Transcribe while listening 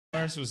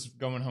First was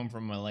going home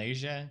from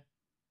Malaysia,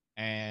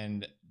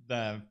 and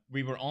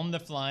we were on the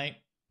flight.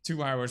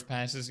 2 hours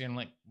passes, and I'm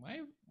like,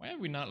 why have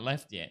we not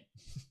left yet?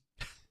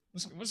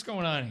 what's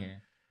going on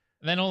here?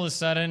 And then all of a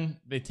sudden,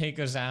 they take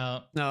us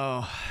out.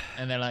 No.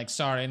 And they're like,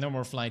 sorry, no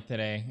more flight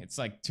today. It's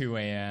like 2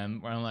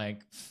 a.m. Where I'm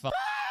like, fuck.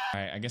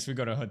 All right, I guess we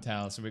go to a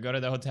hotel. So we go to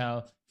the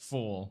hotel,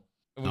 full.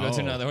 We go to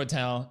another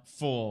hotel,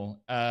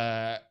 full.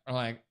 We're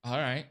like, all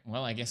right,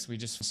 well, I guess we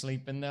just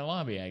sleep in the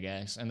lobby, I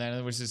guess. And then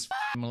there was this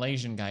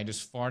Malaysian guy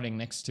just farting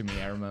next to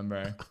me, I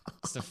remember.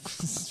 It's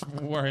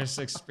the worst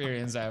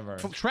experience ever.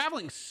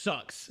 Traveling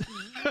sucks.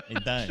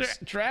 It does.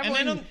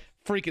 Traveling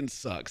freaking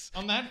sucks.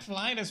 On that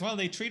flight as well,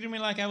 they treated me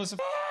like I was a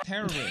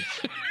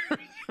terrorist.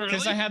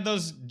 Because I had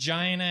those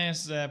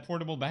giant-ass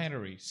portable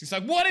batteries. He's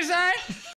like, what is that?